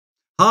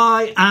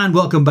Hi and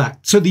welcome back.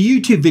 So the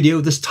YouTube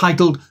video that's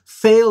titled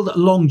Failed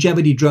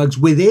Longevity Drugs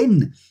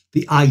Within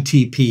the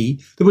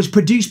ITP that was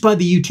produced by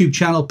the YouTube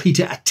channel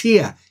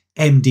Attia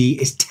MD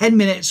is 10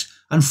 minutes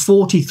and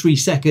 43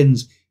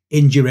 seconds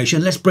in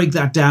duration. Let's break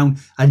that down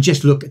and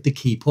just look at the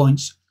key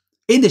points.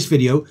 In this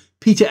video,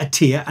 Peter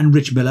Attia and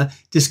Rich Miller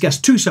discuss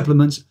two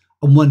supplements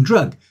and one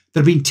drug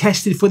that have been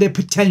tested for their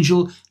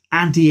potential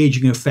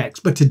anti-aging effects,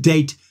 but to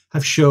date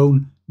have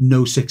shown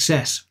no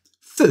success.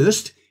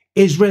 First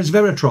is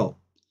resveratrol.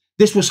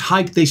 This was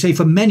hyped, they say,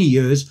 for many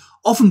years,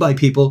 often by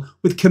people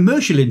with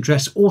commercial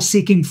interests or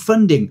seeking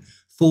funding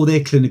for their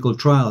clinical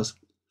trials.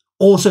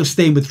 Also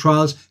staying with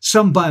trials,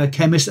 some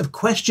biochemists have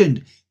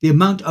questioned the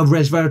amount of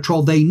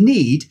resveratrol they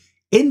need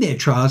in their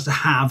trials to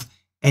have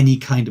any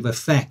kind of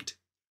effect.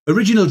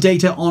 Original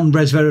data on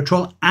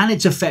resveratrol and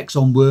its effects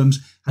on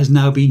worms has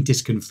now been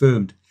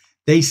disconfirmed.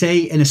 They say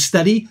in a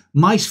study,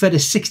 mice fed a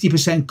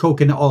 60%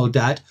 coconut oil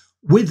diet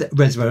with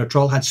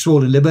resveratrol had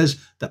swollen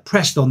livers that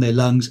pressed on their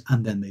lungs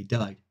and then they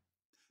died.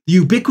 The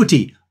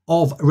ubiquity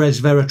of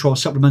resveratrol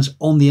supplements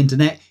on the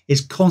internet is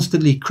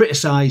constantly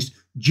criticised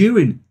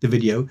during the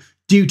video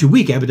due to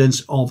weak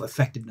evidence of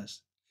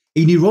effectiveness.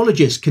 A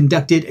neurologist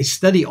conducted a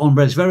study on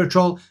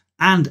resveratrol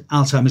and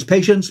Alzheimer's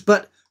patients,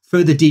 but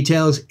further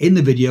details in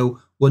the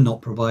video were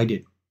not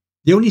provided.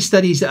 The only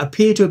studies that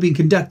appear to have been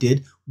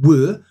conducted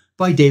were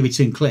by David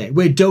Sinclair,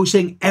 where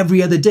dosing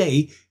every other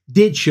day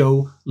did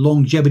show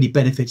longevity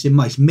benefits in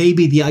mice.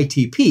 Maybe the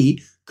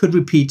ITP could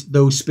repeat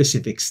those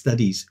specific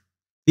studies.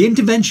 The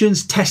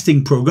Interventions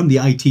Testing Program, the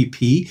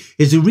ITP,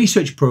 is a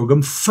research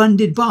program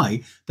funded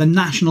by the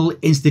National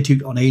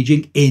Institute on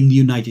Aging in the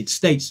United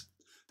States.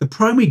 The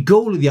primary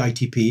goal of the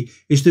ITP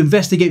is to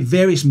investigate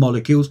various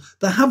molecules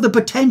that have the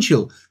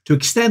potential to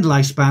extend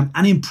lifespan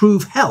and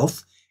improve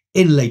health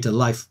in later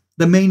life.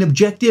 The main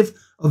objective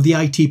of the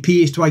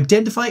ITP is to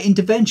identify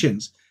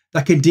interventions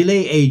that can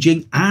delay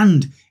aging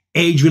and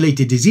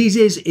age-related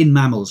diseases in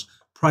mammals,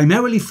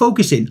 primarily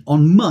focusing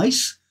on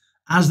mice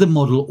as the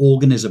model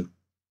organism.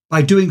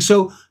 By doing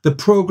so, the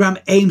program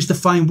aims to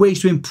find ways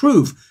to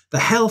improve the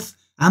health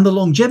and the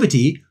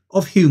longevity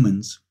of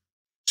humans.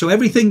 So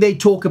everything they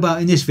talk about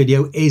in this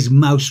video is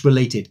mouse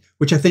related,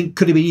 which I think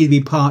could have been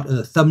either part of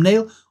the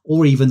thumbnail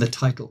or even the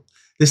title.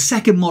 The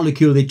second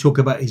molecule they talk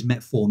about is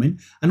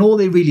metformin, and all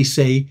they really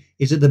say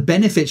is that the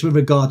benefits with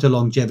regard to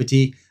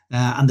longevity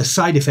and the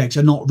side effects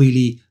are not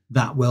really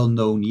that well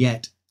known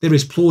yet. There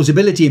is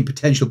plausibility in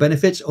potential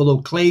benefits,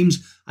 although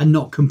claims are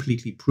not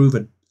completely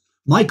proven.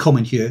 My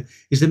comment here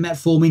is that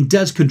metformin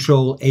does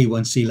control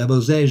A1C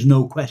levels. There's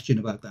no question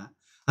about that.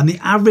 And the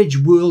average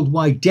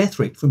worldwide death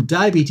rate from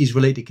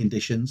diabetes-related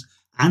conditions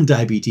and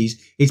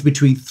diabetes is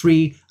between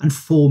 3 and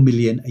 4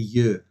 million a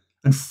year.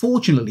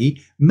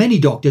 Unfortunately, many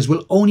doctors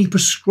will only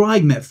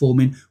prescribe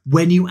metformin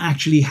when you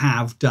actually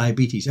have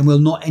diabetes and will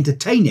not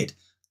entertain it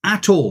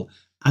at all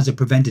as a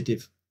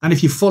preventative. And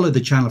if you follow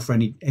the channel for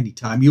any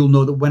time, you'll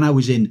know that when I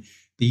was in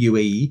the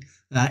UAE,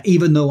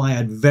 even though I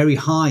had very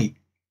high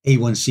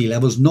A1C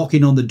levels,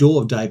 knocking on the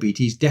door of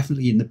diabetes,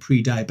 definitely in the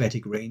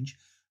pre-diabetic range,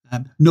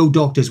 no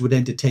doctors would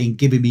entertain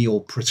giving me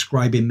or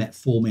prescribing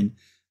metformin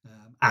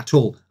at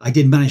all. I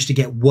did manage to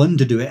get one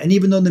to do it, and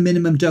even though the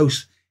minimum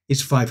dose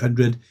is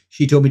 500,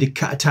 she told me to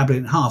cut a tablet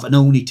in half and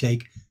only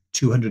take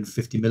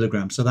 250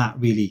 milligrams, so that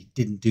really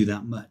didn't do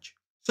that much.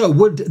 So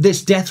would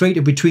this death rate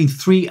of between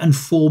 3 and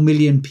 4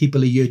 million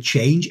people a year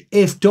change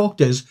if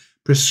doctors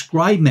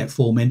prescribe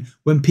metformin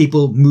when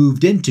people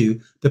moved into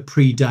the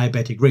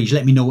pre-diabetic range?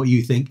 Let me know what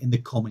you think in the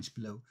comments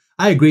below.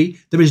 I agree,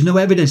 there is no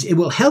evidence it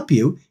will help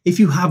you if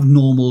you have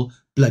normal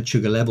blood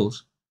sugar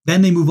levels.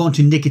 Then they move on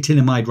to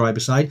nicotinamide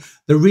riboside.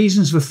 The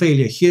reasons for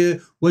failure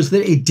here was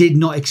that it did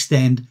not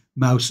extend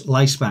mouse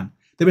lifespan.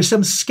 There is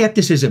some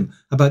skepticism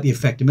about the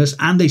effectiveness,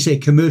 and they say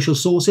commercial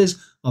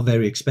sources are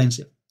very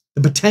expensive.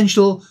 The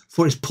potential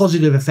for its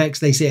positive effects,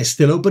 they say, are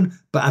still open,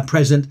 but at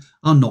present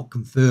are not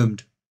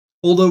confirmed.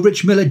 Although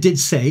Rich Miller did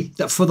say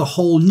that for the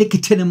whole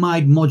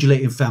nicotinamide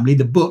modulating family,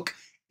 the book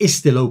is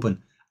still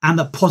open and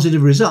that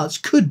positive results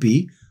could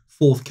be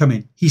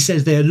forthcoming. He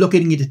says they are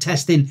looking into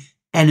testing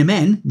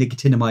NMN,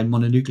 nicotinamide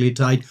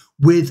mononucleotide,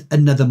 with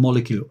another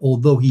molecule,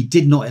 although he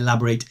did not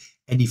elaborate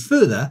any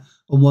further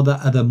on what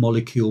that other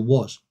molecule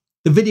was.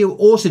 The video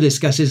also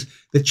discusses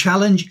the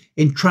challenge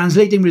in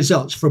translating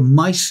results from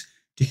mice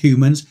to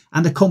humans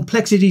and the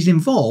complexities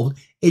involved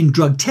in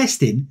drug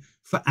testing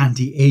for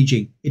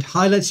anti-aging. It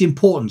highlights the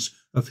importance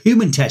of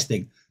human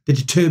testing to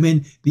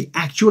determine the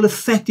actual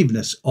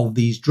effectiveness of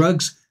these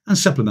drugs and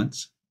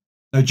supplements.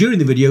 Now, during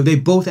the video, they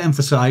both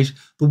emphasize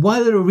that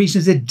while there are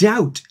reasons to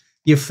doubt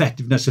the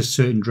effectiveness of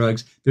certain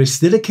drugs, there is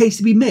still a case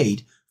to be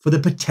made for the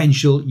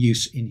potential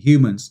use in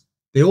humans.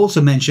 They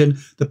also mention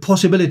the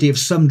possibility of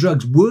some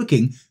drugs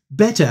working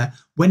better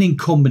when in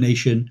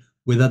combination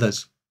with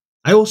others.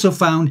 I also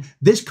found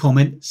this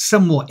comment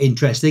somewhat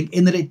interesting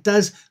in that it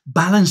does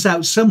balance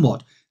out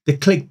somewhat the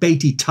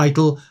clickbaity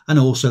title and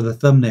also the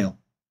thumbnail.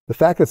 The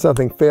fact that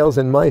something fails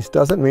in mice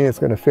doesn't mean it's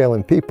going to fail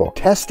in people.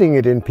 Testing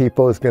it in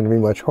people is going to be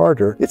much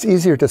harder. It's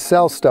easier to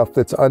sell stuff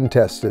that's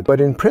untested,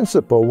 but in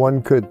principle,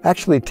 one could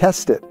actually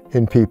test it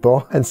in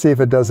people and see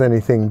if it does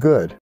anything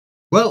good.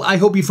 Well, I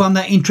hope you found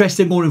that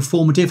interesting or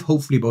informative,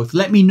 hopefully both.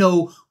 Let me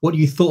know what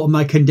you thought of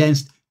my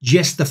condensed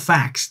just the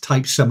facts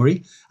type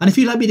summary. And if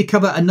you'd like me to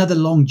cover another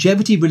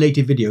longevity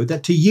related video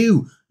that to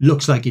you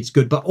looks like it's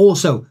good, but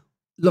also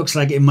looks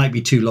like it might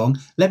be too long,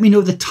 let me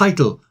know the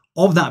title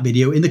of that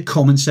video in the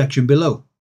comment section below.